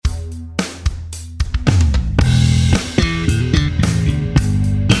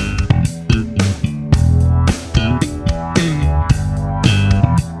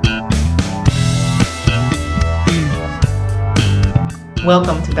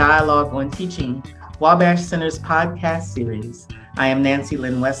Welcome to Dialogue on Teaching, Wabash Center's podcast series. I am Nancy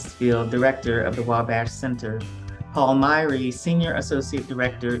Lynn Westfield, Director of the Wabash Center. Paul Myrie, Senior Associate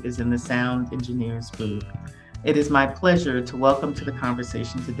Director, is in the Sound Engineers Group. It is my pleasure to welcome to the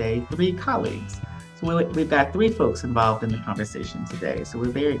conversation today three colleagues. So we've got three folks involved in the conversation today, so we're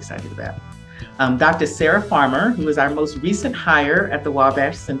very excited about it. Dr. Sarah Farmer, who is our most recent hire at the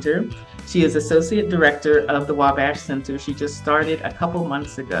Wabash Center. She is Associate Director of the Wabash Center. She just started a couple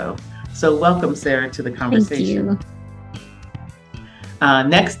months ago. So welcome, Sarah, to the conversation. Thank you.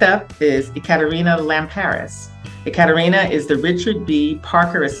 Next up is Ekaterina Lomperis. Ekaterina is the Richard B.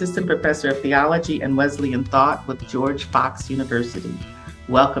 Parker Assistant Professor of Theology and Wesleyan Thought with George Fox University.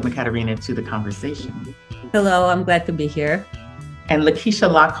 Welcome, Ekaterina, to the conversation. Hello, I'm glad to be here. And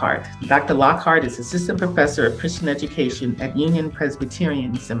Lakisha Lockhart. Dr. Lockhart is Assistant Professor of Christian Education at Union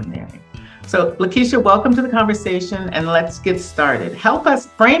Presbyterian Seminary. So, Lakisha, welcome to the conversation, and let's get started. Help us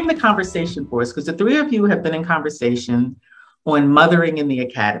frame the conversation for us, because the three of you have been in conversation on mothering in the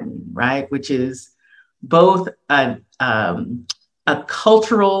academy, right? Which is both a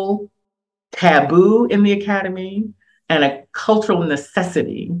cultural taboo in the academy and a cultural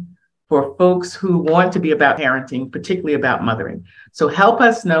necessity for folks who want to be about parenting, particularly about mothering. So help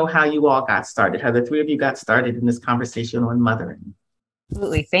us know how you all got started, how the three of you got started in this conversation on mothering.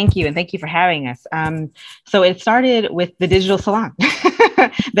 Absolutely. Thank you. And thank you for having us. So it started with the digital salon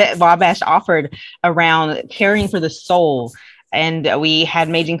that Wabash offered around caring for the soul. And we had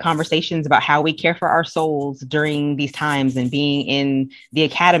amazing conversations about how we care for our souls during these times and being in the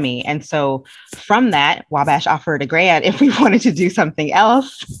academy. And so from that, Wabash offered a grant if we wanted to do something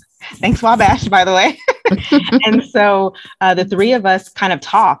else. Thanks, Wabash, by the way. And so the three of us kind of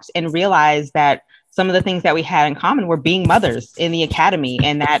talked and realized that some of the things that we had in common were being mothers in the academy,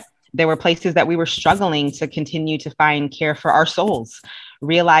 and that there were places that we were struggling to continue to find care for our souls,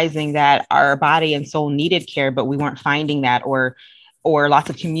 realizing that our body and soul needed care, but we weren't finding that, or lots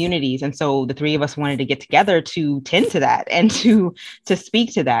of communities. And so the three of us wanted to get together to tend to that and to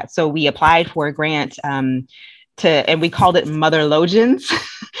speak to that. So we applied for a grant and we called it Motherlogians,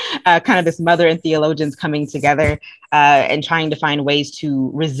 kind of this mother and theologians coming together and trying to find ways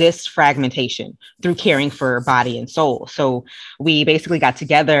to resist fragmentation through caring for body and soul. So we basically got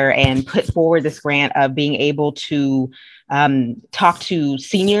together and put forward this grant of being able to talk to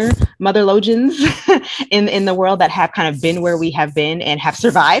senior motherlogians in the world that have kind of been where we have been and have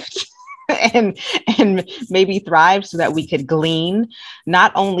survived. And maybe thrive, so that we could glean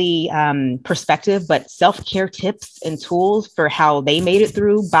not only perspective, but self-care tips and tools for how they made it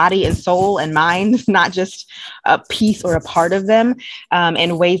through body and soul and mind, not just a piece or a part of them,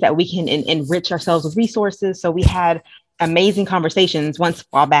 and ways that we can enrich ourselves with resources. So we had amazing conversations. Once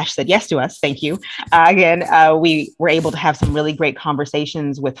Wabash said yes to us, thank you. We were able to have some really great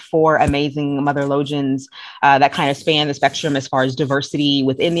conversations with four amazing motherlogians that kind of span the spectrum as far as diversity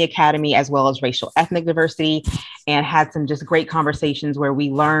within the academy, as well as racial ethnic diversity, and had some just great conversations where we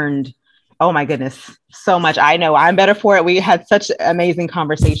learned, oh my goodness, so much. I know I'm better for it. We had such amazing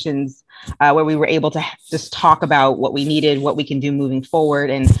conversations where we were able to just talk about what we needed, what we can do moving forward,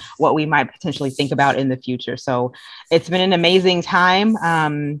 and what we might potentially think about in the future. So it's been an amazing time.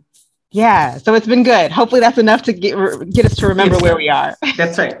 So it's been good. Hopefully that's enough to get us to remember where we are.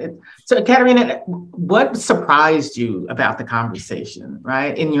 That's right. So Ekaterina, what surprised you about the conversation,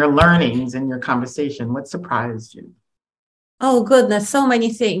 right? In your learnings, in your conversation, what surprised you? Oh, goodness, so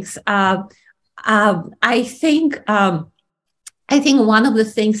many things. I think one of the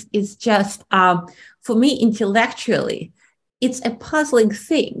things is just, for me, intellectually, it's a puzzling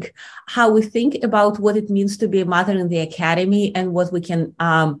thing how we think about what it means to be a mother in the academy, and what we can,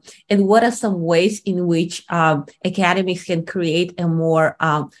 and what are some ways in which academies can create a more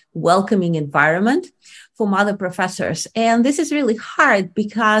welcoming environment for mother professors. And this is really hard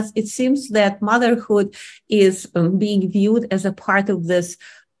because it seems that motherhood is being viewed as a part of this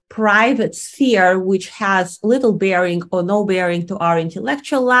private sphere, which has little bearing or no bearing to our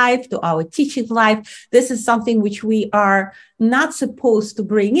intellectual life, to our teaching life. This is something which we are not supposed to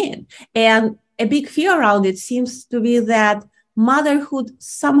bring in. And a big fear around it seems to be that motherhood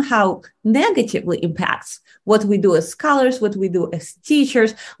somehow negatively impacts what we do as scholars, what we do as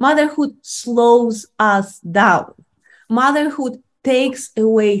teachers. Motherhood slows us down. Motherhood takes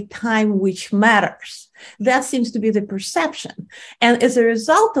away time which matters. That seems to be the perception. And as a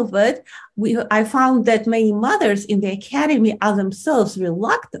result of it, I found that many mothers in the academy are themselves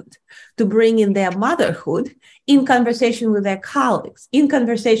reluctant to bring in their motherhood in conversation with their colleagues, in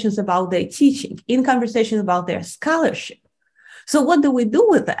conversations about their teaching, in conversations about their scholarship. So what do we do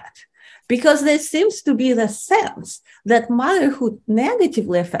with that? because there seems to be the sense that motherhood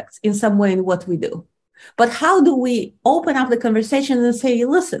negatively affects in some way in what we do. But how do we open up the conversation and say,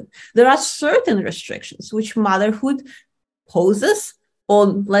 listen, there are certain restrictions which motherhood poses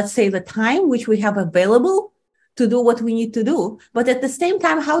on, let's say, the time which we have available to do what we need to do. But at the same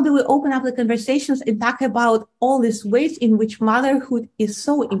time, how do we open up the conversations and talk about all these ways in which motherhood is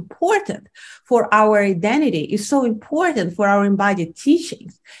so important for our identity, is so important for our embodied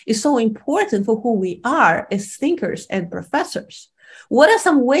teachings, is so important for who we are as thinkers and professors? What are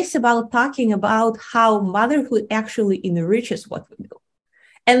some ways about talking about how motherhood actually enriches what we do?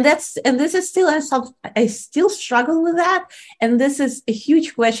 And this is still, I still struggle with that. And this is a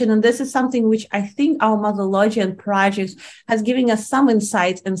huge question. And this is something which I think our Motherologian projects has given us some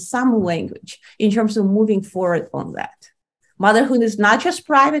insights and some language in terms of moving forward on that. Motherhood is not just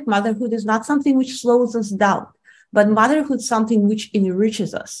private. Motherhood is not something which slows us down, but motherhood is something which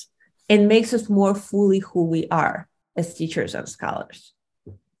enriches us and makes us more fully who we are as teachers and scholars.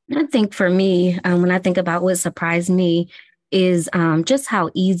 I think for me, when I think about what surprised me, is just how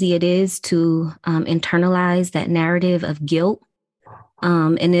easy it is to internalize that narrative of guilt.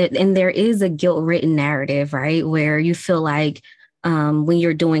 And there is a guilt-ridden narrative, right? Where you feel like when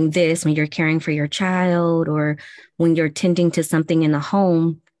you're doing this, when you're caring for your child, or when you're tending to something in the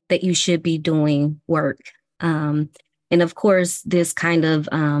home, that you should be doing work. And of course, this kind of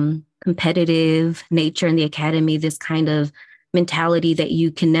competitive nature in the academy, this kind of mentality that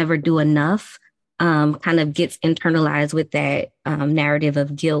you can never do enough, kind of gets internalized with that narrative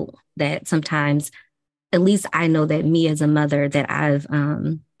of guilt that sometimes, at least I know that me as a mother, that I've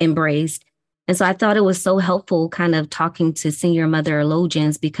embraced. And so I thought it was so helpful kind of talking to senior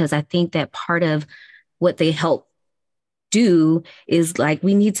motherologians, because I think that part of what they help do is like,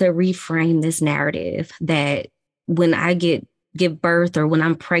 we need to reframe this narrative that when I give birth, or when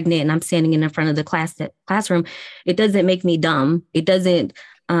I'm pregnant and I'm standing in front of the classroom, it doesn't make me dumb. It doesn't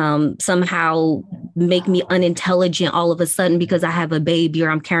somehow make me unintelligent all of a sudden because I have a baby, or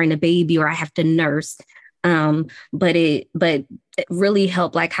I'm carrying a baby, or I have to nurse. But it really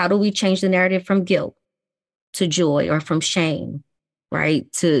helped. Like, how do we change the narrative from guilt to joy, or from shame,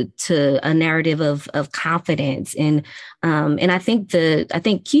 right, to a narrative of confidence? And I think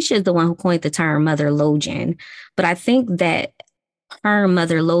Keisha is the one who coined the term motherlogian, but I think that term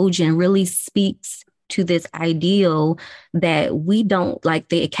motherlogian really speaks to this ideal that we don't, like,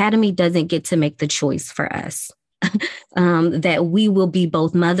 the academy doesn't get to make the choice for us. That we will be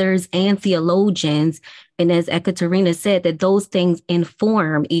both mothers and theologians. And as Ekaterina said, that those things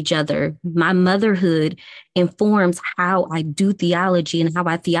inform each other. My motherhood informs how I do theology and how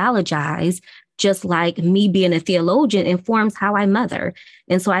I theologize, just like me being a theologian informs how I mother.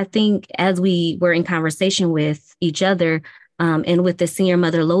 And so I think as we were in conversation with each other, and with the senior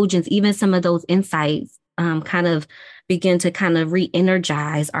motherologians, even some of those insights kind of begin to kind of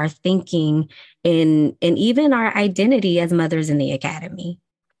re-energize our thinking and even our identity as mothers in the academy.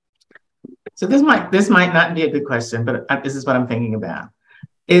 So this might not be a good question, but this is what I'm thinking about.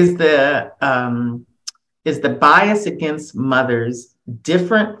 Is the bias against mothers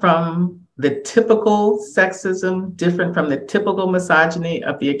different from the typical sexism, different from the typical misogyny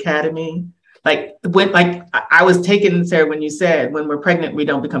of the academy? Like I was taken, Sarah, when you said, when we're pregnant, we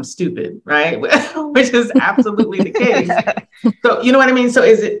don't become stupid, right? Which is absolutely the case. So, you know what I mean? So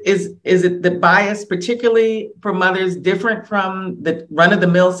is it the bias, particularly for mothers, different from the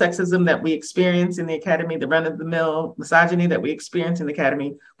run-of-the-mill sexism that we experience in the academy, the run-of-the-mill misogyny that we experience in the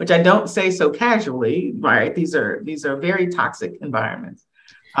academy, which I don't say so casually, right? These are very toxic environments.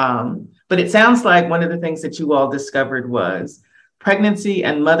 But it sounds like one of the things that you all discovered was pregnancy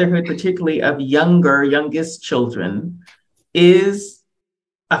and motherhood, particularly of youngest children, is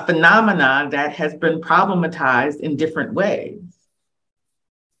a phenomenon that has been problematized in different ways.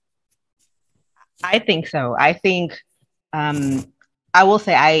 I think so. I think I will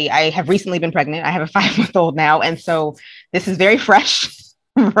say I have recently been pregnant. I have a 5-month-old now. And so this is very fresh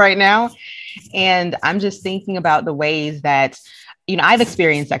right now. And I'm just thinking about the ways that, I've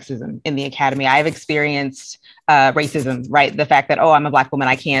experienced sexism in the academy. I've experienced racism, right? The fact that, oh, I'm a Black woman,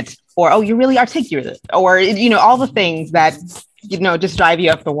 I can't, or, oh, you're really articulate, or, all the things that, just drive you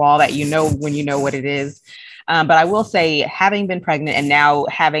up the wall that when you know what it is. But I will say, having been pregnant and now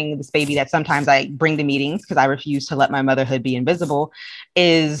having this baby that sometimes I bring to meetings because I refuse to let my motherhood be invisible,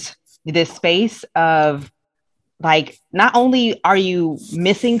 is this space of, like, not only are you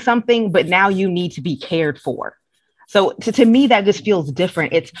missing something, but now you need to be cared for. So to me, that just feels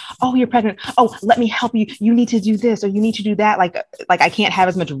different. It's, oh, you're pregnant. Oh, let me help you. You need to do this or you need to do that. Like I can't have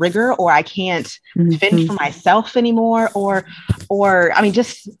as much rigor, or I can't fend for myself anymore. Or I mean,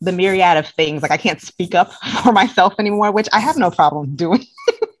 just the myriad of things. Like I can't speak up for myself anymore, which I have no problem doing.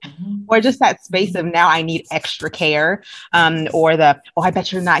 Or just that space of now I need extra care, or I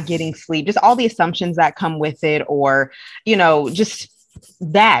bet you're not getting sleep. Just all the assumptions that come with it, or, just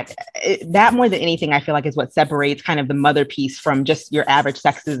that more than anything, I feel like is what separates kind of the mother piece from just your average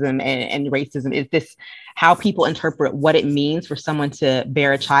sexism and racism, is this how people interpret what it means for someone to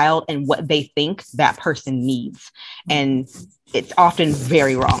bear a child and what they think that person needs. And it's often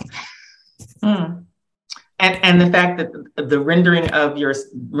very wrong. And the fact that the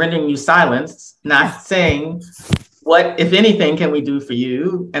rendering you silence, not saying what, if anything, can we do for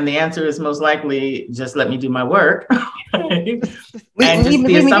you? And the answer is most likely just let me do my work. Right? And just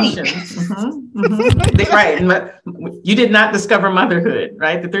the assumptions. Right. And you did not discover motherhood,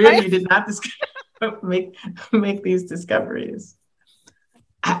 right? The three of you did not make these discoveries.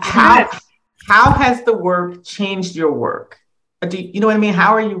 How has the work changed your work? You know what I mean?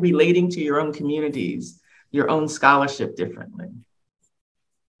 How are you relating to your own communities, your own scholarship differently?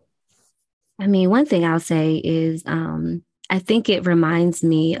 I mean, one thing I'll say is I think it reminds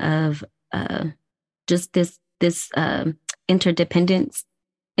me of just this interdependence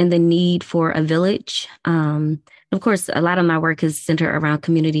and the need for a village. Of course, a lot of my work is centered around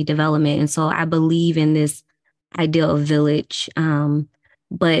community development. And so I believe in this ideal of village,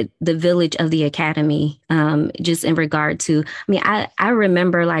 but the village of the academy, just in regard to, I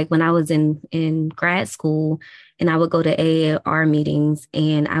remember like when I was in grad school and I would go to AAR meetings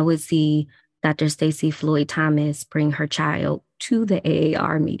and I would see Dr. Stacey Floyd Thomas bring her child to the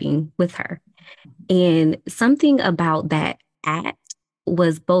AAR meeting with her. And something about that act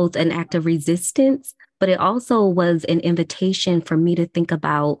was both an act of resistance, but it also was an invitation for me to think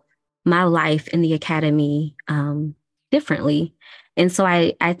about my life in the academy differently. And so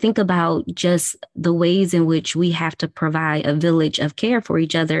I think about just the ways in which we have to provide a village of care for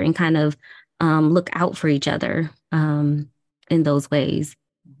each other and kind of look out for each other in those ways.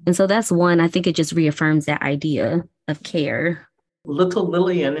 And so that's one, I think it just reaffirms that idea of care. Little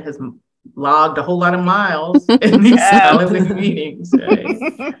Lillian has logged a whole lot of miles in these meetings. Right?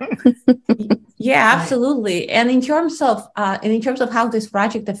 Yeah, absolutely. And in terms of how this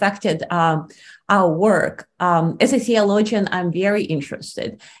project affected our work, as a theologian, I'm very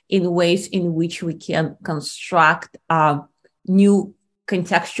interested in ways in which we can construct new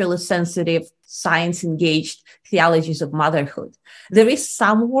contextually sensitive, science-engaged theologies of motherhood. There is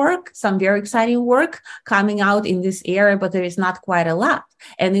some very exciting work coming out in this area, but there is not quite a lot.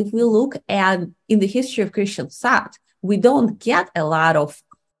 And if we look at in the history of Christian thought, we don't get a lot of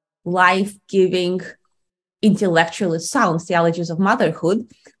life-giving, intellectually sound theologies of motherhood.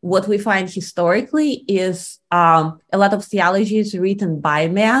 What we find historically is a lot of theologies written by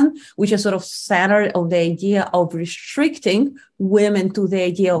men, which are sort of centered on the idea of restricting women to the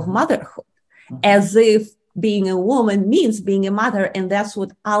idea of motherhood, as if being a woman means being a mother, and that's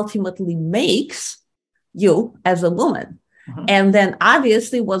what ultimately makes you as a woman. And then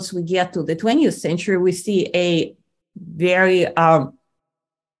obviously, once we get to the 20th century, we see a very,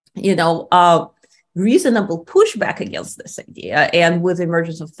 reasonable pushback against this idea. And with the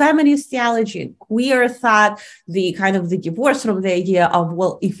emergence of feminist theology and queer thought, the divorce from the idea of,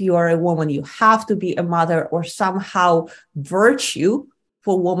 well, if you are a woman, you have to be a mother, or somehow virtue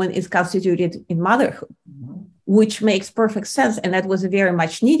for woman is constituted in motherhood, which makes perfect sense. And that was a very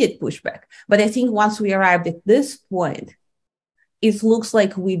much needed pushback. But I think once we arrived at this point, it looks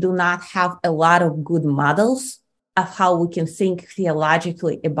like we do not have a lot of good models of how we can think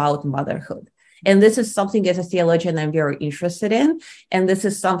theologically about motherhood. And this is something as a theologian I'm very interested in. And this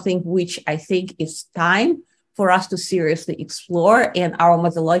is something which I think is time for us to seriously explore. And our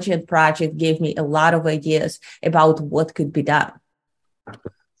Motherologian project gave me a lot of ideas about what could be done.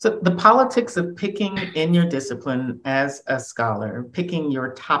 So the politics of picking in your discipline as a scholar, picking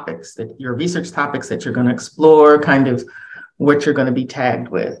your topics, your research topics that you're going to explore, kind of what you're going to be tagged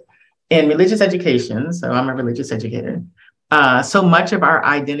with. In religious education, so I'm a religious educator, so much of our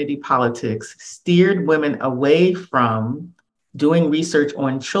identity politics steered women away from doing research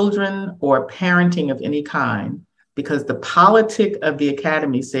on children or parenting of any kind, because the politic of the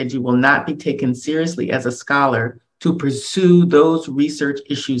academy said you will not be taken seriously as a scholar to pursue those research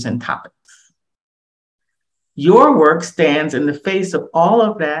issues and topics. Your work stands in the face of all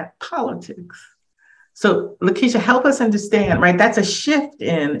of that politics. So, Lakisha, help us understand, right? That's a shift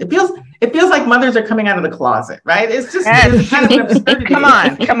in, it feels like mothers are coming out of the closet, right? It's just it's kind of an absurdity.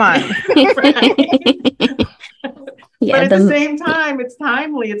 Come on. But at the same time, it's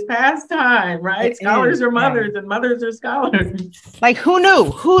timely, it's past time, right? Scholars are mothers and mothers are scholars. Like who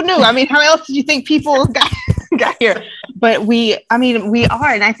knew? I mean, how else did you think people got here? But we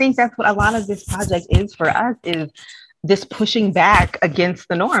are. And I think that's what a lot of this project is for us, is this pushing back against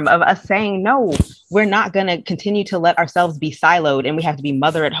the norm of us saying, no, we're not going to continue to let ourselves be siloed and we have to be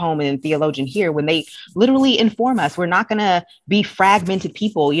mother at home and theologian here, when they literally inform us. We're not going to be fragmented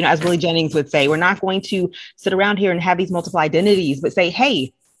people. You know, as Willie Jennings would say, we're not going to sit around here and have these multiple identities, but say,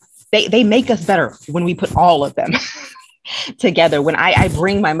 hey, they make us better when we put all of them together. When I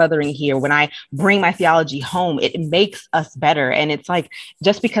bring my mothering here, when I bring my theology home, it makes us better. And it's like,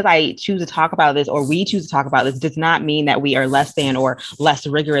 just because I choose to talk about this, or we choose to talk about this, does not mean that we are less than or less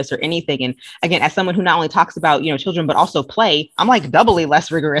rigorous or anything. And again, as someone who not only talks about, you know, children, but also play, I'm like doubly less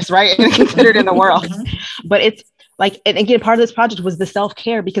rigorous, right? Considered in the world. But it's like, and again, part of this project was the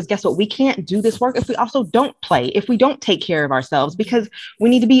self-care, because guess what? We can't do this work if we also don't play, if we don't take care of ourselves, because we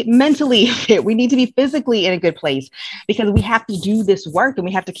need to be mentally fit. We need to be physically in a good place, because we have to do this work and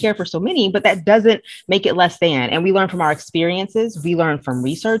we have to care for so many, but that doesn't make it less than. And we learn from our experiences. We learn from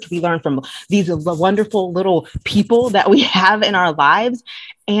research. We learn from these wonderful little people that we have in our lives.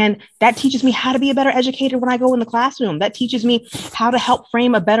 And that teaches me how to be a better educator when I go in the classroom. That teaches me how to help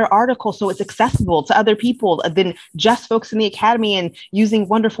frame a better article so it's accessible to other people than just folks in the academy and using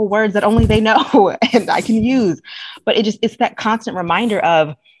wonderful words that only they know and I can use. But it's that constant reminder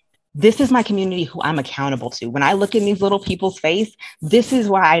of, this is my community who I'm accountable to. When I look in these little people's face, this is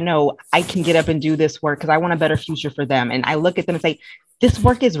why I know I can get up and do this work, because I want a better future for them. And I look at them and say, this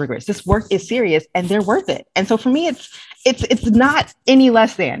work is rigorous, this work is serious, and they're worth it. And so for me, it's not any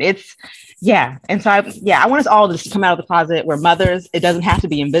less than. And so I want us all to just come out of the closet. We're mothers. It doesn't have to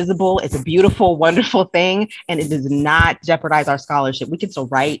be invisible. It's a beautiful, wonderful thing. And it does not jeopardize our scholarship. We can still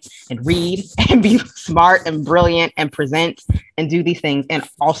write and read and be smart and brilliant and present and do these things and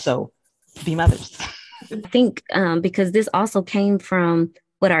also be mothers. I think because this also came from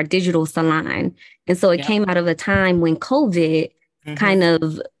our digital salon. And so it came out of a time when COVID kind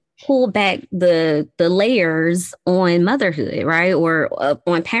of pull back the layers on motherhood, right? Or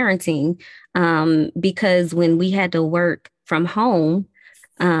on parenting, because when we had to work from home,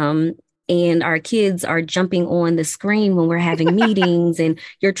 and our kids are jumping on the screen when we're having meetings and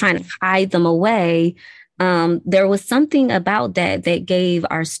you're trying to hide them away, there was something about that gave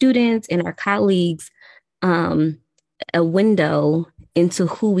our students and our colleagues a window into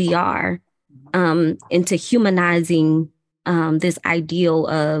who we are, into humanizing this ideal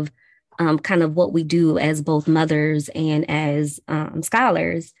of kind of what we do as both mothers and as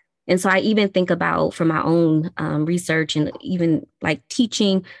scholars. And so I even think about, from my own research and even like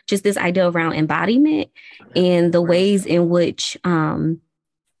teaching, just this idea around embodiment and the ways in which,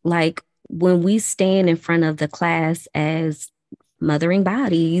 like when we stand in front of the class as mothering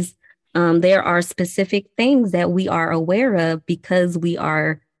bodies, there are specific things that we are aware of because we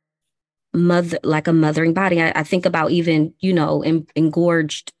are like a mothering body. I think about even,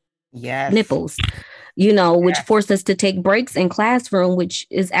 engorged nipples, which force us to take breaks in classroom, which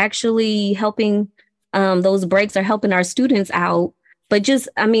is actually helping, those breaks are helping our students out. But just,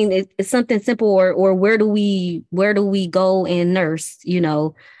 it's something simple, or where do we go and nurse,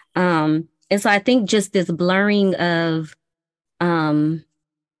 and so I think just this blurring of kind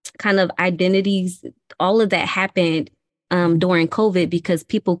of identities, all of that happened during COVID, because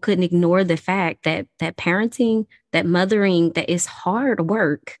people couldn't ignore the fact that parenting, that mothering, that is hard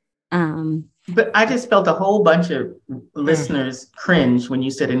work. But I just felt a whole bunch of listeners cringe when you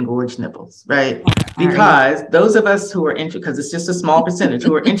said engorged nipples, right? Because those of us who are interested, because it's just a small percentage,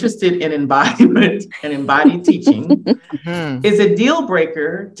 who are interested in embodiment and embodied teaching, is a deal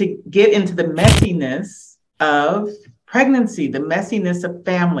breaker to get into the messiness of pregnancy, the messiness of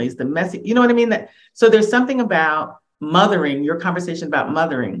families, you know what I mean? So there's something about mothering, your conversation about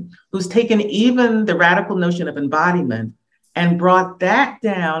mothering, who's taken even the radical notion of embodiment and brought that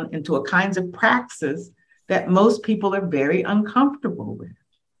down into a kinds of praxis that most people are very uncomfortable with.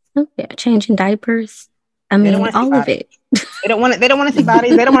 Oh, yeah, changing diapers. All of it. They don't want to see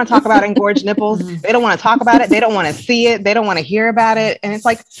bodies. They don't want to talk about engorged nipples. They don't want to talk about it. They don't want to see it. They don't want to hear about it. And it's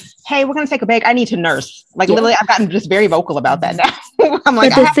like, hey, we're going to take a break. I need to nurse. Literally, I've gotten just very vocal about that now. I'm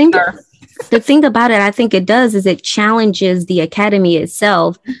like, the thing about it, I think it does, is it challenges the academy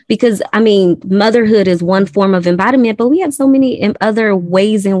itself, because motherhood is one form of embodiment, but we have so many other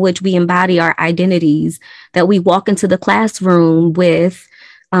ways in which we embody our identities that we walk into the classroom with,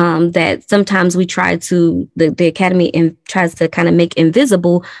 that sometimes we try to, the academy tries to kind of make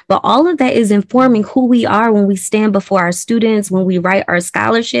invisible, but all of that is informing who we are when we stand before our students, when we write our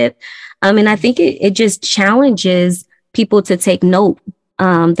scholarship. And I think it just challenges people to take note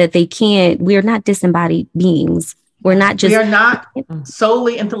that we're not disembodied beings. We are not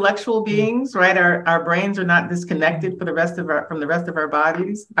solely intellectual beings, right? Our brains are not disconnected from the rest of our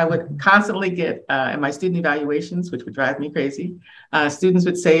bodies. I would constantly get in my student evaluations, which would drive me crazy. Students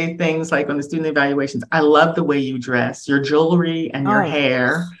would say things like on the student evaluations, "I love the way you dress, your jewelry and your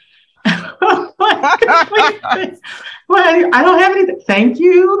hair." Well, I don't have anything. Thank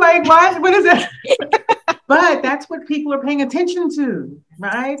you. Like, what is it? But that's what people are paying attention to,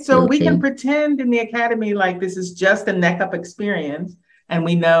 right? So we can pretend in the academy like this is just a neck up experience. And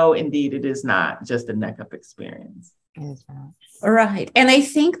we know indeed it is not just a neck up experience. Right. And I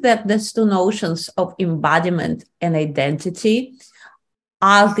think that these two notions of embodiment and identity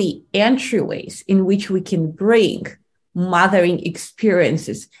are the entryways in which we can bring mothering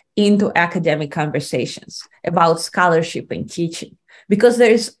experiences into academic conversations about scholarship and teaching, because there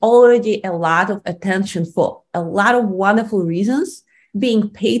is already a lot of attention for a lot of wonderful reasons being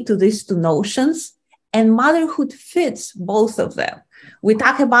paid to these two notions, and motherhood fits both of them. We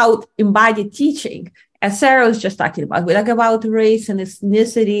talk about embodied teaching, as Sarah was just talking about. We talk about race and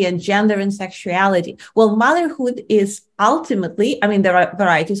ethnicity and gender and sexuality. Well, motherhood is ultimately, I mean, there are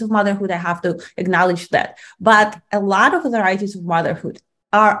varieties of motherhood, I have to acknowledge that, but a lot of varieties of motherhood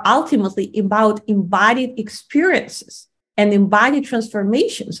are ultimately about embodied experiences and embodied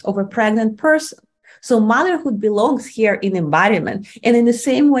transformations of a pregnant person. So motherhood belongs here in embodiment. And in the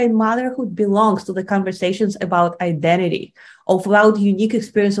same way, motherhood belongs to the conversations about identity, about unique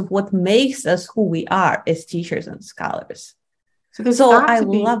experience of what makes us who we are as teachers and scholars. So I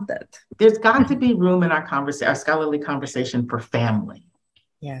love that. There's got to be room in our scholarly conversation for family.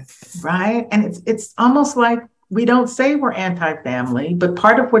 Yes. Right? And it's almost like we don't say we're anti-family, but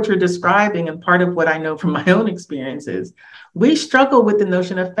part of what you're describing and part of what I know from my own experiences, we struggle with the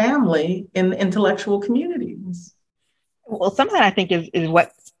notion of family in the intellectual communities. Well, some of that I think is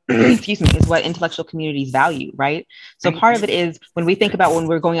what, is what intellectual communities value, right? So part of it is when we think about when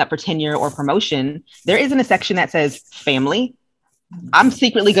we're going up for tenure or promotion, there isn't a section that says family. I'm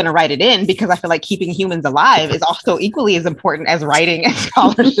secretly going to write it in because I feel like keeping humans alive is also equally as important as writing and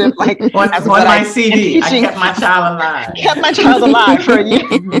scholarship. Like on my CV, I kept my child alive. Kept my child alive for a year.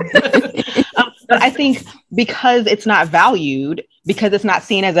 But I think because it's not valued, because it's not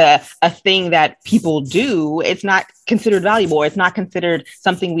seen as a thing that people do, it's not considered valuable. It's not considered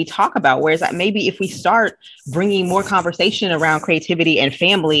something we talk about. Whereas maybe if we start bringing more conversation around creativity and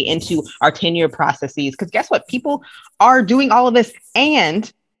family into our tenure processes, because guess what? People are doing all of this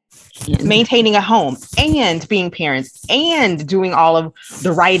and maintaining a home and being parents and doing all of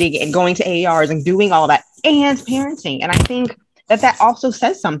the writing and going to AARs and doing all of that and parenting. And I think that also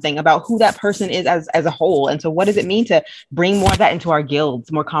says something about who that person is as a whole. And so what does it mean to bring more of that into our guilds,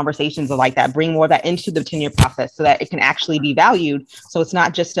 more conversations like that, bring more of that into the tenure process so that it can actually be valued. So it's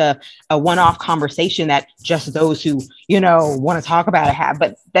not just a one-off conversation that just those who, want to talk about it have,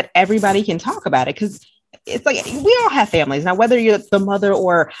 but that everybody can talk about it. Because it's like, we all have families. Now, whether you're the mother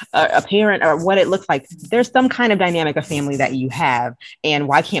or a parent or what it looks like, there's some kind of dynamic of family that you have. And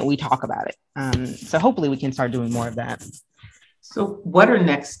why can't we talk about it? So hopefully we can start doing more of that. So what are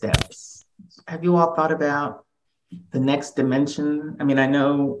next steps? Have you all thought about the next dimension? I mean, I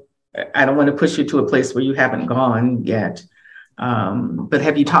know I don't want to push you to a place where you haven't gone yet, but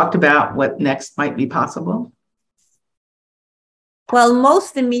have you talked about what next might be possible? Well,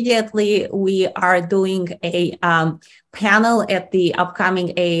 most immediately, we are doing a panel at the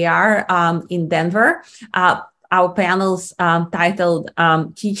upcoming AAR in Denver. Our panel's titled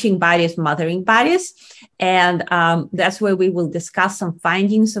Teaching Bodies, Mothering Bodies. And that's where we will discuss some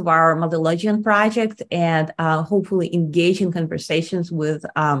findings of our Motherlogian project and hopefully engage in conversations with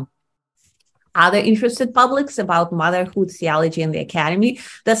other interested publics about motherhood, theology, and the academy.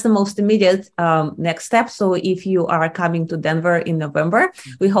 That's the most immediate next step. So if you are coming to Denver in November,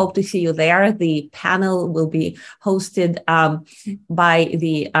 we hope to see you there. The panel will be hosted by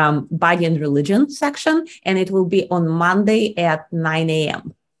the Body and Religion section, and it will be on Monday at 9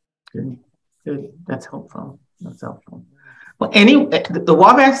 a.m. Good. That's helpful. Well, the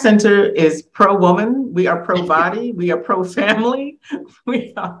Wabash Center is pro-woman. We are pro-body. We are pro-family.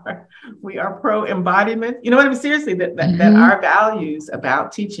 We are pro-embodiment. You know what I mean? Seriously, that our values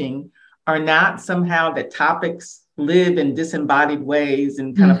about teaching are not somehow that topics live in disembodied ways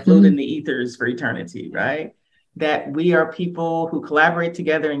and kind of float in the ethers for eternity, right? That we are people who collaborate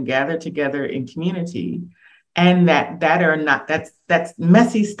together and gather together in community. And that's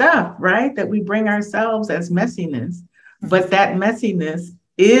messy stuff, right? That we bring ourselves as messiness. But that messiness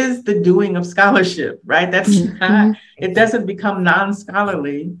is the doing of scholarship, right? That's not, it doesn't become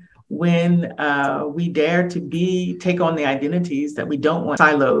non-scholarly when we dare to take on the identities that we don't want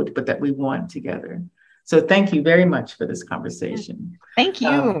siloed, but that we want together. So thank you very much for this conversation. Thank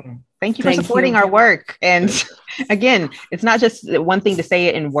you. Thank you for supporting our work. And again, it's not just one thing to say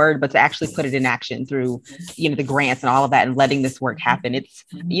it in word, but to actually put it in action through, the grants and all of that and letting this work happen. It's,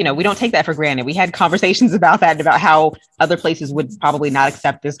 we don't take that for granted. We had conversations about that, about how other places would probably not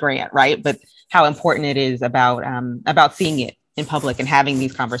accept this grant, right? But how important it is about seeing it in public and having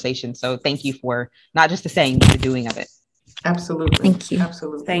these conversations. So thank you for not just the saying, but the doing of it. Absolutely. Thank you.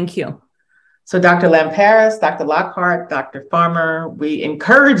 Absolutely. Thank you. So Dr. Lomperis, Dr. Lockhart, Dr. Farmer, we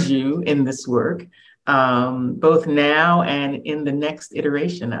encourage you in this work, both now and in the next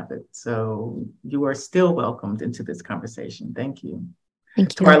iteration of it. So you are still welcomed into this conversation. Thank you.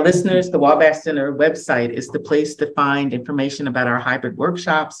 Thank you. To our listeners, the Wabash Center website is the place to find information about our hybrid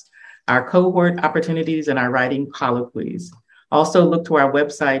workshops, our cohort opportunities, and our writing colloquies. Also look to our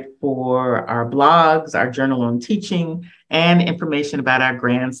website for our blogs, our journal on teaching, and information about our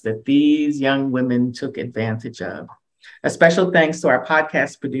grants that these young women took advantage of. A special thanks to our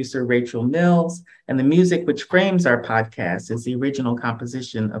podcast producer, Rachel Mills, and the music which frames our podcast is the original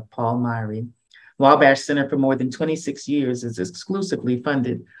composition of Paul Myrie. Wabash Center for more than 26 years is exclusively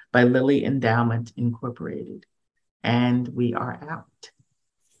funded by Lilly Endowment Incorporated. And we are out.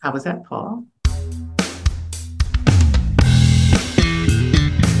 How was that, Paul?